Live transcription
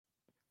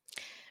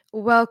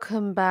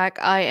Welcome back.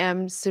 I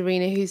am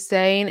Serena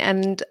Hussein,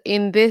 and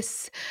in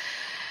this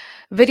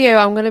video,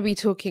 I'm going to be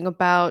talking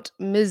about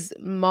Ms.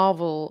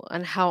 Marvel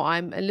and how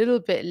I'm a little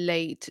bit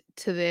late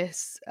to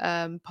this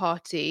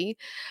party.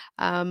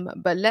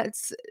 But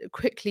let's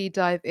quickly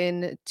dive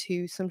in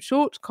to some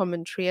short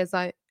commentary as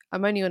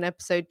I'm only on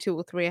episode 2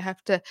 or 3. I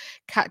have to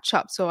catch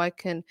up so I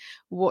can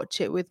watch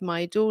it with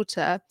my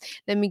daughter.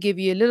 Let me give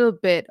you a little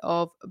bit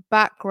of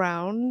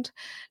background.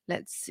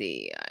 Let's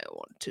see. I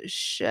want to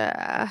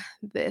share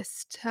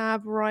this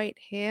tab right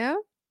here.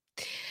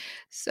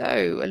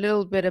 So, a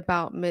little bit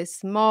about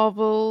Miss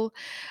Marvel.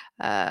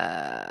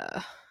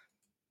 Uh,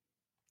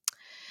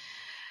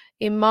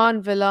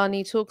 Iman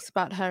Vellani talks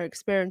about her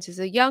experience as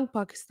a young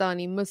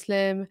Pakistani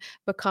Muslim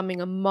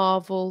becoming a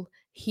Marvel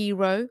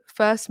hero,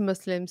 first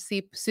Muslim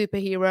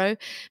superhero.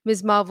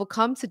 Ms. Marvel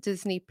comes to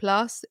Disney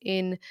Plus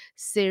in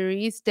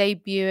series,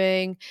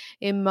 debuting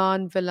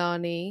Iman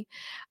Vellani.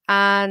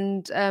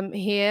 And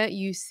here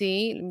you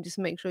see, let me just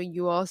make sure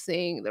you are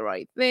seeing the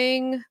right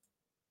thing.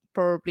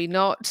 Probably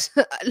not.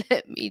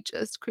 Let me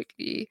just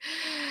quickly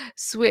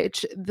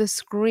switch the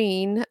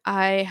screen.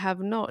 I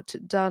have not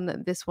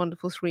done this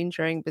wonderful screen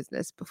sharing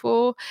business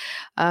before,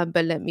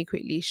 but let me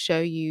quickly show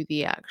you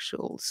the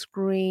actual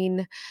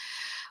screen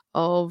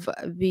of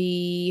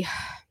the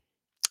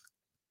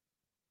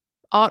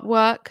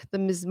artwork, the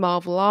Ms.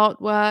 Marvel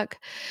artwork.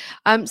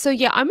 So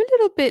yeah, I'm a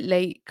little bit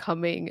late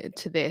coming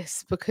to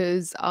this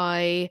because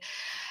I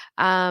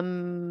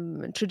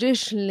am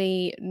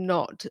traditionally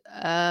not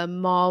a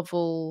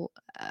Marvel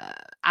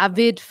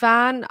avid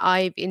fan.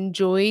 I've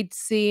enjoyed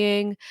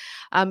seeing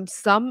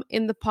some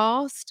in the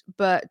past,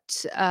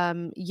 but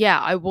yeah,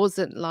 I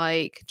wasn't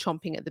like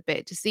chomping at the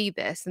bit to see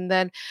this. And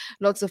then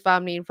lots of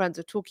family and friends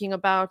were talking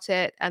about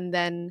it, and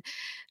then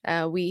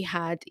we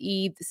had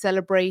Eid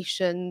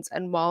celebrations,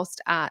 and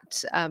whilst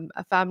at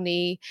a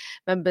family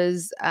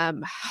member's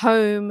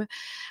home,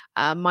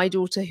 my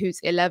daughter, who's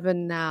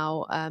 11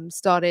 now,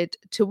 started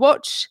to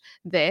watch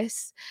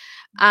this.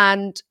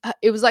 And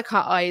it was like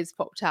her eyes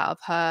popped out of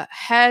her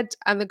head.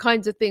 And the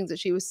kinds of things that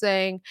she was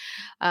saying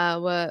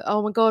were,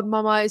 "Oh my God,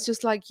 Mama, it's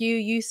just like you.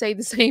 You say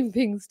the same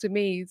things to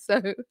me."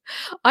 So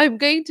I'm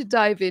going to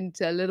dive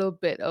into a little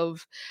bit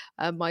of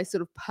my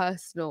sort of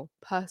personal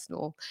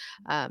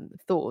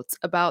thoughts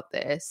about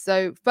this.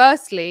 So,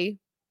 firstly,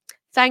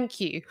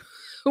 thank you.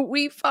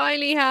 We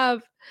finally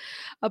have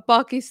a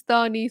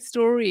Pakistani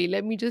story.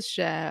 Let me just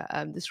share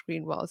the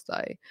screen whilst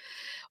I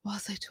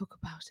talk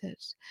about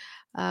it,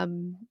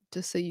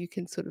 just so you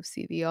can sort of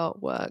see the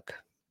artwork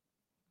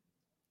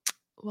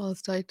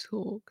whilst I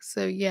talk.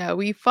 So yeah,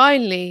 we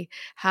finally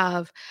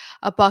have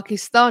a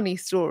Pakistani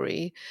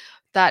story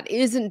that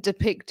isn't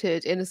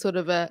depicted in a sort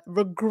of a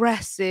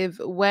regressive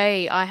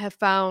way. I have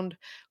found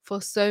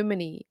for so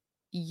many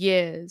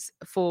years,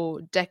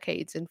 for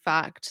decades in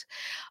fact,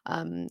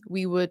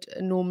 we would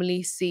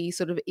normally see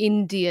sort of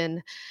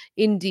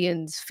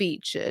Indians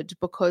featured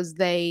because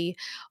they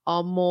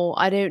are more,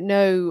 I don't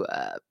know,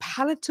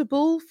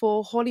 palatable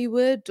for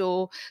Hollywood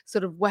or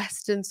sort of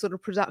Western sort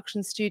of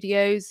production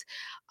studios.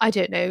 I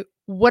don't know,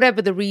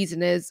 whatever the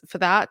reason is for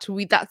that.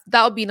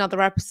 That'll be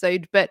another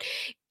episode, but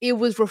it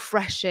was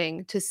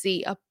refreshing to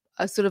see a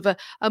sort of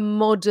a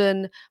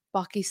modern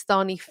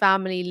Pakistani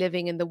family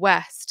living in the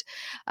West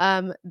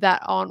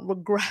that aren't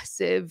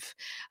regressive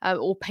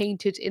or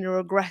painted in a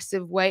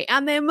regressive way,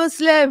 and they're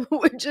Muslim,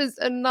 which is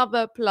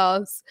another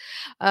plus.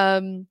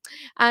 And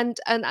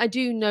I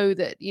do know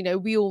that, you know,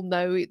 we all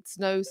know it's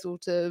no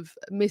sort of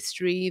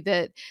mystery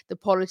that the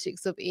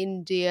politics of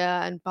India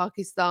and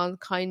Pakistan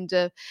kind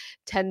of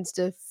tends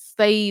to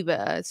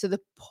favor. So the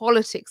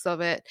politics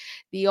of it,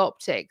 the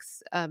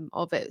optics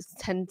of it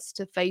tends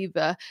to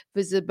favor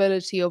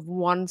visibility of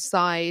one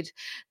side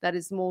that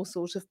is more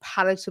sort of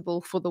palatable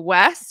for the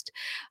West.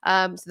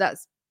 So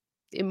that's,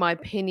 in my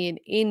opinion,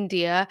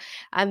 India.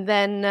 And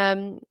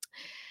then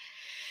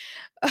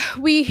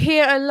we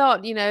hear a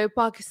lot, you know,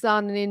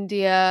 Pakistan and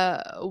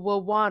India were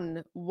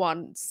one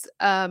once.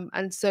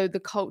 And so the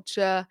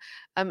culture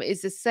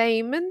is the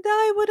same. And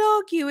I would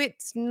argue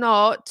it's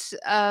not.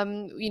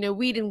 You know,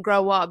 we didn't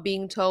grow up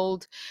being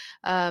told,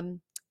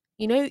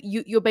 you know,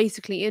 you're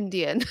basically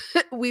Indian.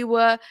 We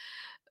were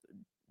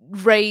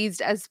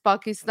raised as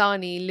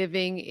Pakistani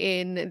living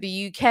in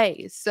the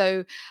UK.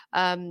 So,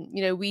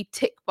 you know, we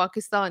tick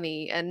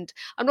Pakistani. And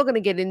I'm not going to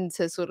get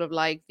into sort of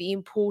like the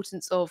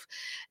importance of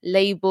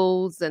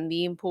labels and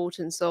the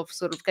importance of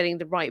sort of getting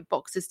the right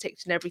boxes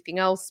ticked and everything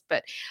else.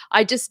 But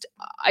I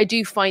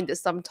do find that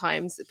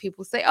sometimes that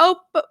people say,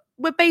 oh, but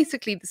we're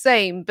basically the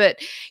same. But,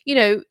 you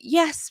know,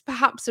 yes,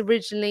 perhaps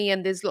originally,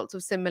 and there's lots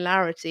of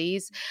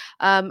similarities.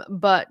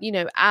 But, you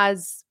know,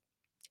 as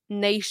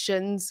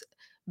nations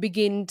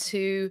begin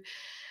to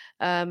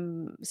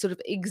sort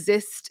of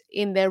exist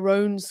in their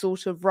own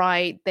sort of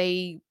right,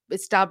 they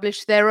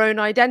establish their own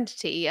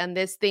identity, and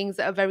there's things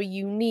that are very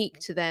unique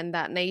to then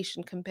that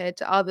nation compared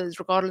to others,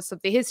 regardless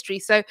of the history.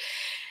 So,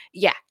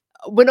 yeah,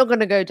 we're not going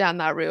to go down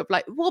that route of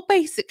like, well,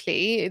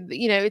 basically,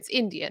 you know, it's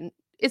Indian,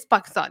 it's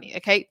Pakistani.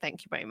 Okay,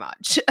 thank you very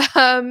much.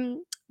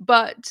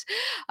 But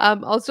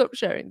I'll stop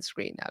sharing the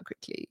screen now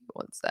quickly.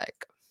 One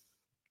sec.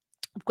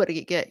 I've got to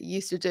get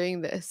used to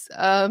doing this.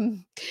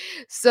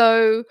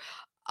 So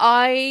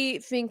I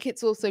think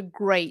it's also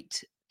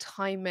great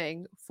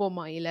timing for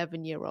my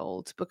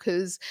 11-year-old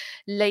because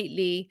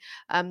lately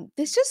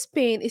there's just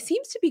been, it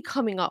seems to be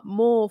coming up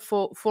more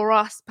for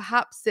us.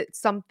 Perhaps it's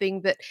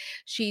something that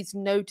she's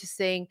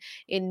noticing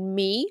in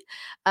me,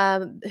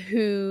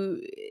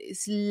 who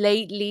is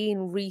lately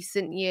in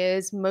recent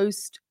years,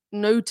 most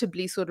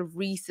notably sort of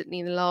recently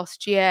in the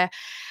last year,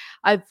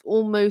 I've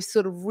almost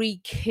sort of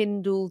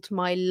rekindled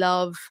my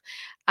love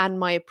and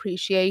my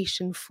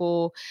appreciation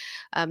for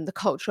the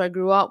culture I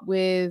grew up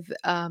with,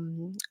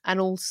 and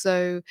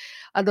also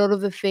a lot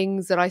of the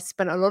things that I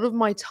spent a lot of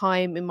my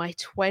time in my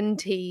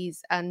 20s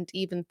and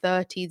even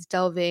 30s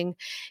delving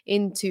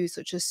into,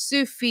 such as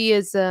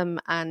Sufism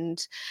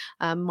and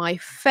my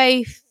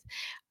faith.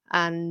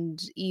 And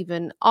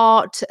even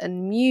art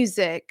and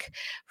music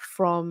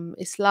from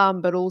Islam,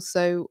 but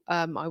also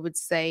I would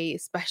say,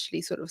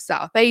 especially sort of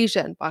South Asia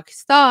and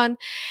Pakistan.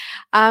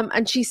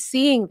 And she's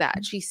seeing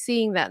that. She's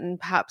seeing that, and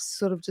perhaps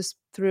sort of just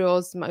through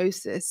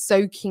osmosis,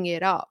 soaking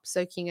it up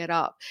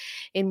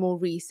in more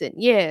recent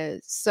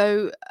years.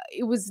 So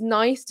it was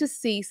nice to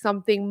see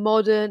something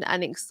modern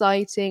and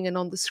exciting and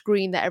on the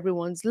screen that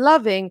everyone's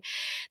loving.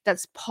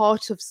 That's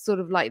part of sort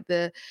of like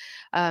the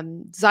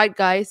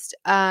zeitgeist,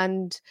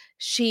 and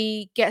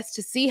she gets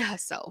to see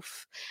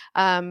herself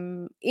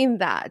in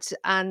that,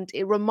 and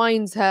it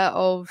reminds her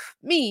of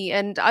me.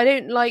 And I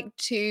don't like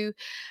to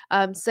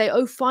say,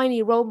 oh, find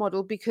a role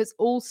model, because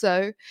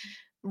also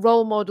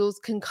role models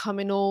can come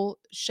in all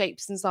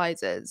shapes and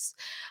sizes.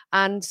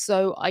 And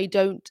so I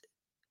don't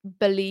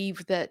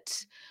believe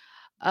that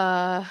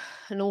uh,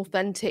 an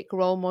authentic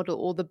role model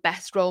or the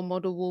best role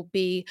model will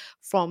be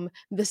from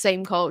the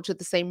same culture,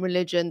 the same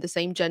religion, the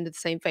same gender, the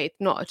same faith.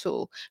 Not at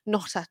all.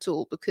 Not at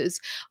all, because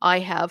I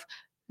have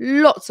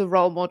lots of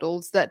role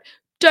models that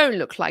don't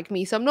look like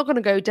me. So I'm not going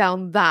to go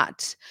down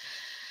that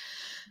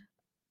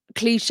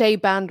cliche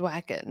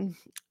bandwagon.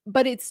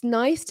 But it's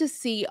nice to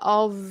see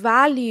our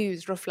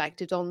values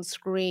reflected on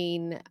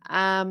screen,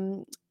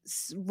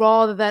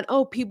 rather than,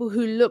 oh, people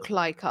who look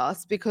like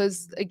us.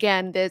 Because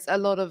again, there's a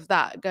lot of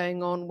that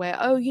going on where,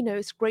 oh,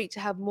 it's great to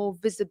have more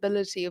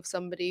visibility of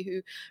somebody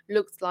who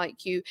looks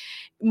like you.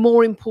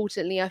 More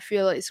importantly, I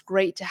feel it's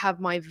great to have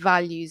my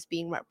values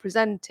being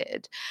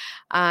represented,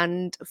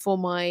 and for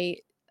my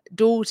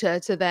daughter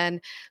to then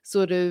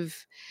sort of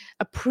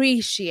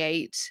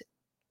appreciate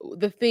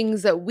the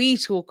things that we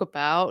talk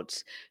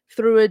about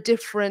through a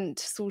different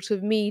sort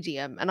of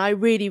medium. And I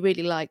really,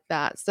 really like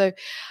that. So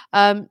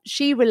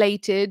she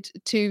related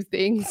to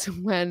things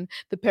when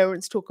the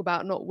parents talk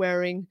about not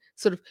wearing,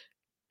 sort of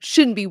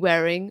shouldn't be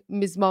wearing,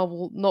 Ms.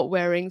 Marvel not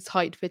wearing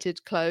tight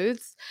fitted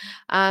clothes.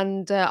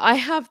 And I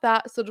have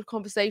that sort of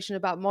conversation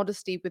about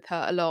modesty with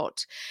her a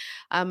lot.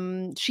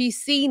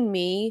 She's seen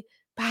me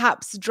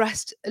perhaps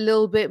dressed a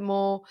little bit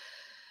more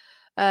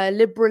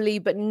liberally,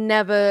 but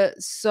never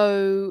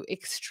so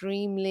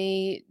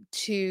extremely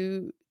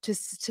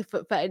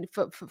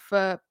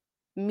for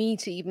me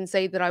to even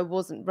say that I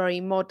wasn't very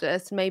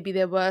modest. Maybe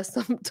there were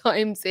some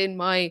times in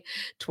my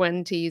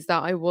 20s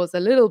that I was a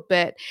little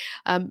bit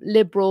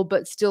liberal,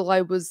 but still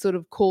I was sort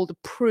of called a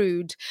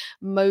prude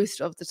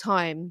most of the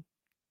time.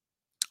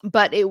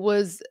 But it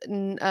was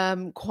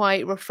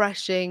quite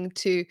refreshing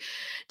to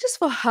just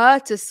for her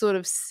to sort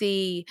of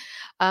see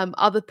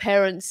other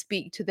parents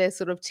speak to their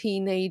sort of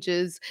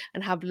teenagers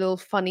and have little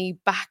funny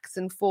back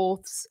and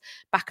forths,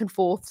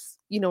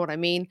 you know what I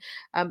mean,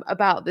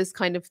 about this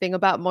kind of thing,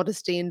 about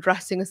modesty and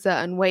dressing a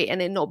certain way,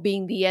 and it not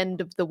being the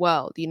end of the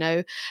world.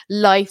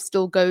 Life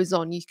still goes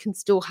on. You can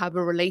still have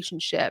a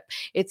relationship.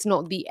 It's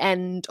not the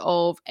end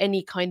of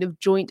any kind of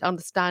joint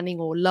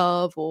understanding or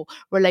love or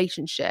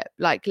relationship.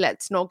 Like,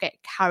 let's not get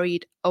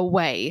carried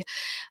away.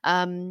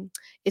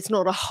 It's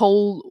not a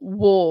whole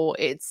war.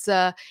 It's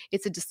a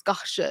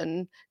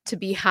discussion to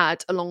be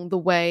had along the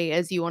way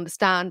as you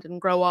understand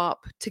and grow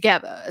up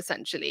together,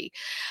 essentially,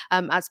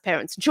 as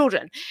parents and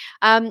children.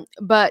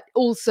 But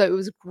also it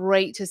was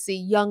great to see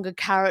younger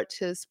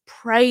characters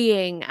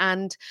praying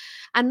and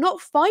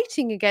not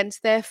fighting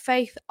against their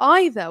faith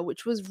either,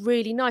 which was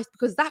really nice,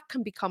 because that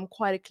can become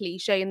quite a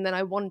cliche. And then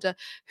I wonder,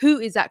 who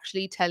is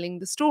actually telling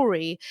the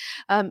story?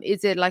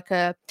 Is it like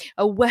a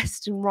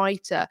Western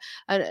writer,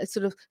 a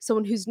sort of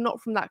someone who's not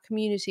from that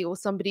community, or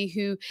somebody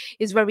who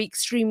is very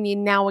extremely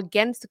now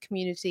against the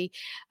community,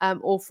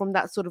 or from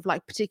that sort of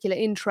like particular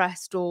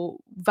interest or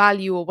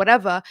value or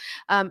whatever,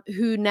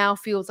 who now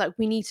feels like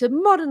we need to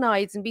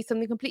modernize and be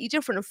something completely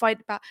different and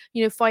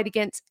fight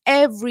against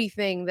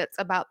everything that's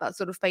about that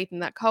sort of faith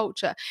and that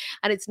culture.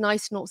 And it's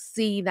nice to not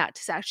see that,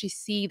 to actually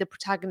see the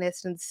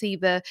protagonist and see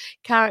the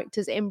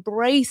characters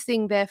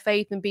embracing their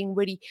faith and being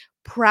really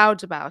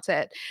proud about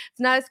it.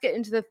 So now let's get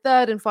into the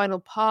third and final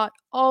part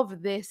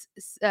of this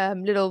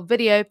little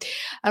video,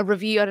 a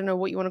review. I don't know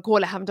what you want to call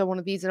it. I haven't done one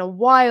of these in a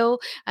while,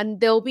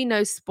 and there'll be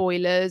no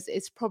spoilers.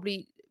 It's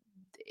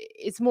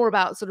more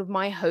about sort of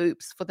my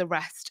hopes for the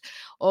rest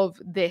of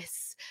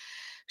this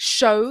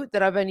show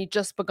that I've only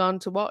just begun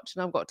to watch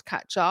and I've got to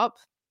catch up.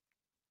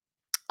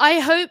 I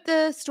hope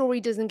the story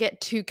doesn't get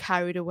too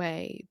carried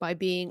away by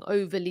being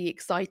overly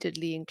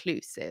excitedly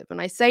inclusive. And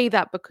I say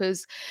that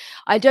because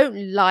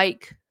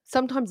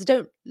sometimes I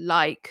don't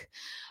like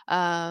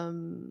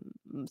um,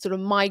 sort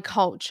of my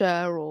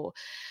culture or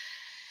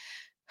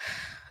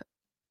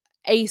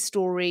a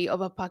story of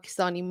a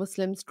Pakistani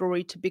Muslim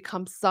story to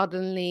become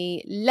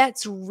suddenly,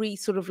 let's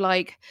sort of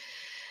like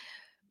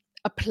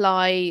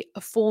apply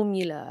a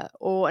formula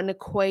or an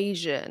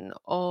equation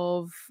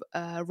of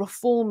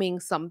reforming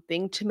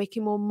something to make it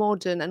more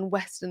modern and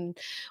Western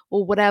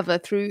or whatever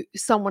through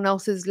someone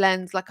else's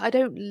lens. Like, I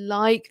don't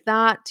like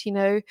that, you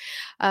know.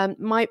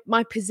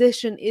 My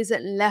position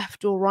isn't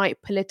left or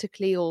right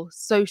politically or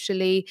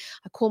socially.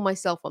 I call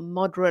myself a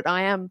moderate.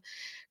 I am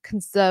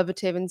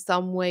conservative in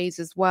some ways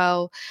as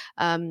well.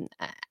 And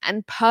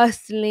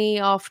personally,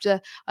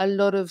 after a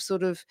lot of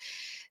sort of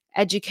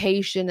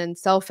education and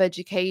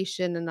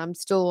self-education, and I'm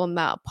still on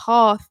that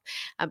path,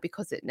 and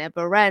because it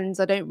never ends,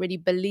 I don't really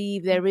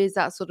believe there is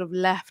that sort of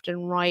left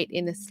and right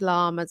in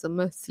Islam as a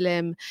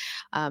Muslim,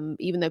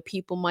 even though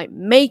people might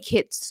make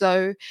it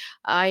so.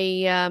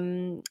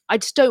 I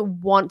just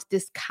don't want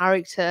this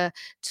character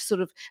to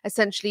sort of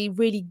essentially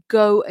really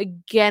go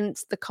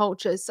against the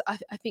culture. So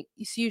I think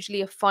it's usually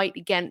a fight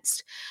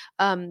against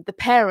the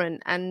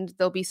parent, and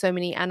there'll be so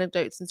many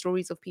anecdotes and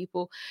stories of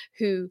people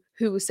who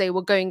will say,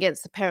 well, going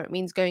against the parent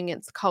means going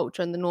against the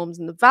culture and the norms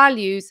and the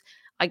values.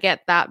 I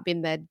get that,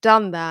 been there,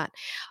 done that.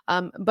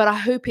 But I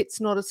hope it's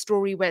not a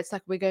story where it's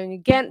like we're going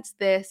against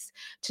this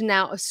to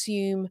now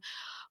assume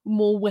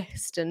more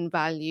Western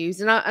values.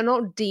 And I'm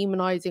not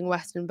demonizing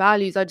Western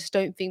values. I just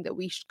don't think that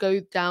we should go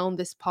down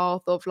this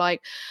path of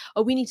like,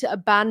 oh, we need to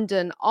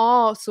abandon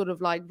our sort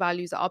of like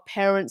values that our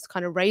parents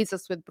kind of raised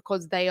us with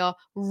because they are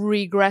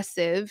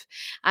regressive.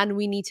 And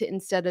we need to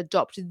instead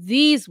adopt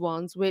these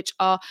ones, which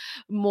are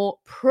more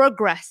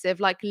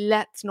progressive. Like,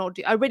 let's not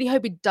do, I really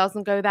hope it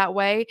doesn't go that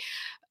way.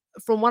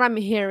 From what I'm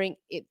hearing,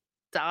 it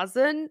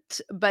doesn't,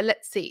 but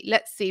let's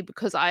see,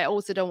 because I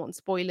also don't want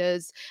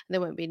spoilers, and there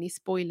won't be any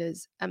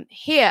spoilers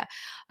here.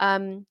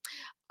 um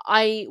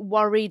I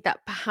worried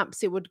that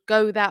perhaps it would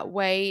go that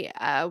way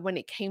when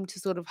it came to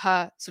sort of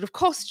her sort of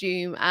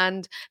costume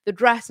and the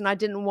dress, and I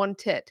didn't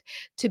want it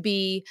to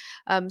be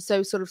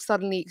so sort of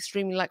suddenly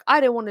extremely like, I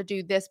don't want to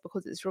do this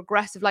because it's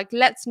regressive. Like,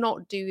 let's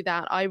not do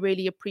that. I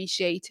really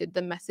appreciated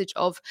the message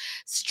of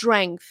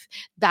strength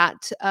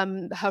that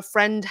her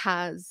friend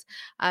has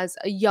as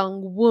a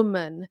young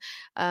woman,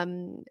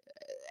 um,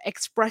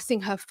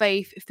 expressing her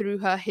faith through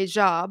her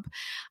hijab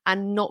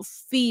and not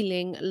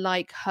feeling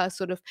like her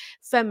sort of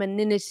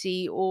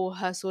femininity or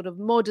her sort of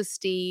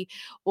modesty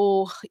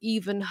or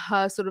even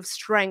her sort of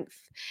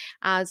strength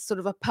as sort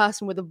of a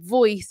person with a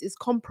voice is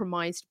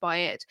compromised by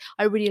it.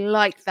 I really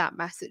like that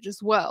message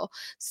as well.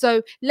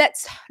 So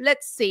let's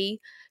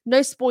see.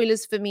 No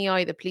spoilers for me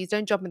either. Please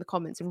don't jump in the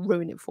comments and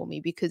ruin it for me,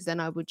 because then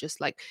I would just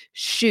like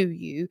shoo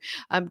you.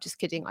 I'm just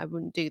kidding. I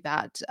wouldn't do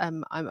that.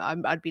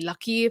 I'd be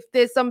lucky if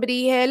there's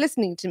somebody here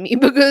listening to me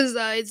because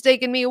it's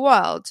taken me a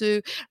while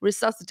to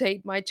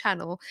resuscitate my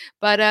channel.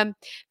 But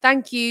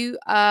thank you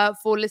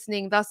for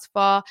listening thus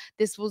far.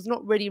 This was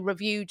not really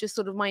review, just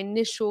sort of my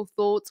initial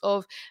thoughts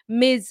of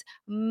Ms.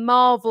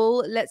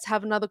 Marvel. Let's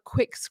have another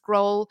quick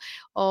scroll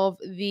of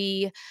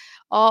the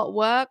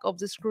artwork of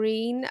the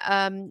screen,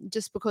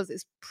 just because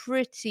it's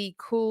pretty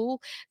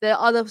cool. There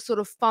are other sort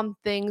of fun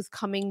things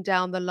coming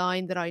down the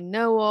line that I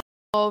know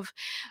of.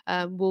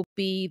 Will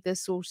be the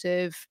sort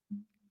of,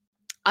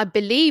 I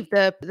believe,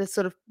 the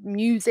sort of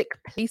music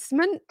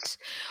placement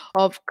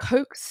of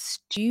Coke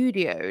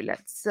Studio.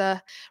 Let's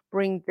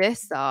bring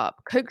this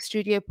up. Coke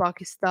Studio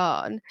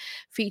Pakistan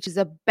features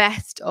a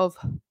best of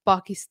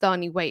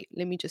Pakistani. Wait,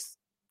 let me just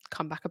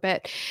come back a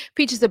bit.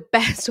 Features the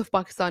best of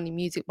Pakistani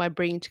music by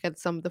bringing together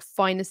some of the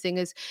finest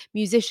singers,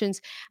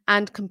 musicians,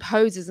 and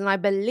composers. And I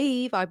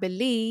believe that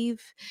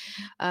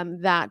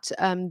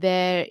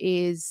there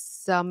is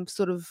some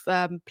sort of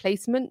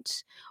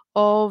placement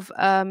of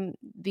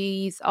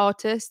these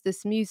artists,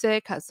 this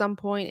music at some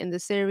point in the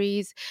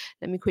series.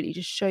 Let me quickly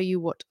just show you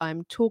what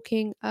I'm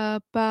talking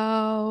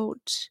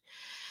about.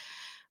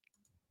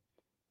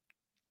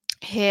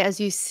 Here, as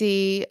you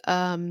see,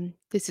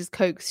 this is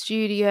Coke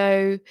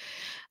Studio,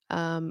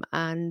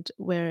 and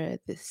we're at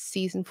this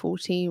season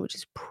 14, which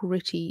is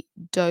pretty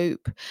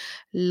dope.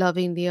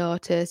 Loving the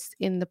artists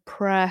in the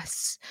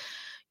press.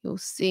 You'll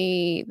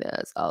see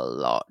there's a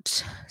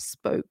lot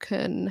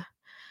spoken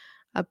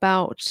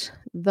about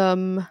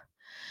them.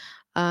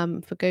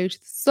 If I go to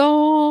the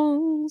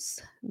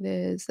songs,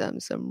 there's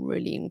some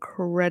really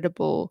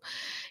incredible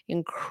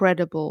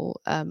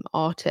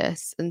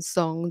artists and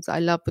songs. I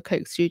love the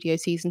Coke Studio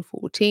season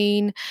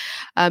 14.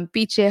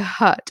 BJ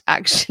Hut,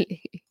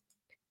 actually.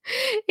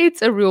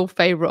 It's a real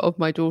favorite of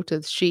my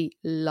daughter's. She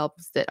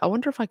loves it. I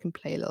wonder if I can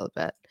play a little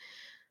bit.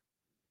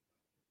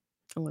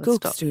 I'm going to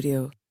Coke stop.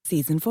 Studio,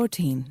 season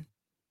 14.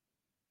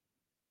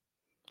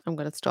 I'm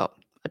going to stop.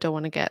 I don't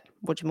want to get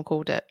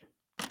whatchamacalled it.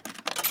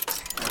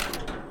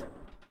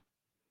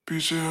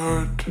 BJ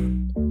Hut.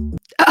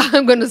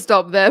 I'm going to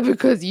stop there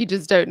because you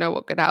just don't know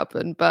what could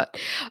happen. But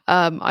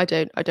I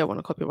don't want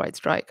a copyright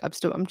strike. I'm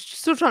still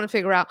trying to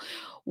figure out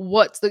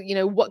what's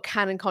the what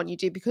can and can't you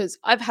do, because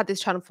I've had this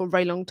channel for a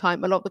very long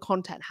time. A lot of the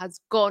content has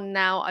gone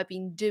now. I've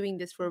been doing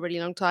this for a really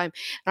long time,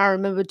 and I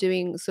remember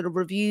doing sort of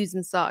reviews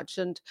and such,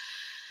 and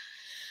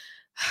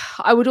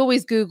I would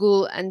always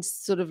Google and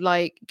sort of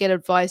like get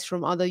advice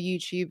from other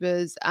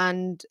YouTubers,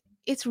 and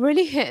it's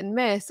really hit and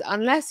miss.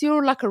 Unless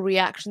you're like a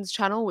reactions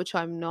channel, which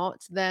I'm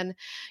not, then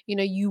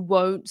you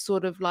won't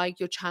sort of like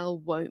your channel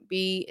won't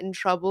be in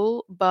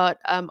trouble. But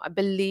I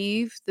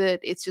believe that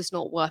it's just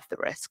not worth the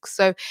risk.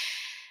 So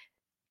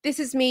this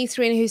is me,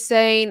 Serena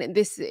Hussein.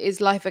 This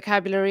is Life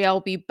Vocabulary. I'll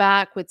be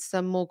back with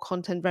some more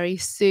content very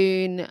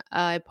soon.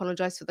 I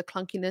apologize for the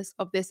clunkiness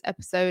of this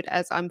episode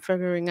as I'm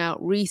figuring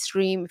out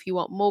Restream. If you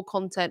want more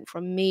content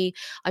from me,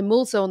 I'm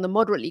also on the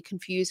Moderately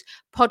Confused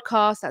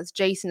podcast. That's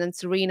Jason and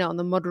Serena on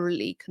the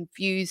Moderately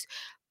Confused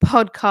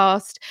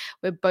podcast.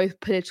 We're both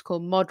political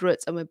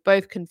moderates and we're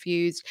both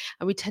confused,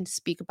 and we tend to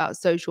speak about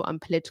social and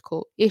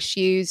political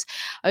issues.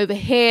 Over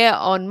here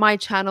on my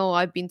channel,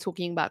 I've been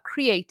talking about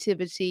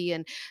creativity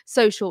and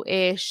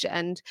social-ish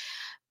and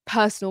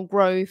personal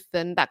growth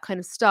and that kind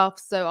of stuff.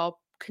 So I'll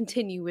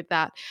continue with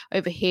that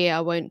over here. I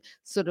won't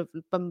sort of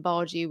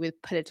bombard you with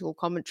political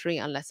commentary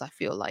unless I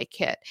feel like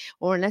it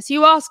or unless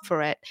you ask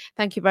for it.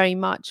 Thank you very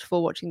much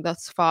for watching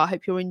thus far. I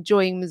hope you're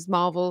enjoying Ms.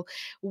 Marvel.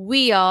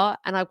 We are,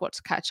 and I've got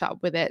to catch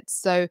up with it.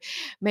 So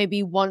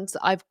maybe once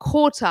I've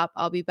caught up,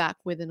 I'll be back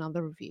with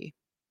another review.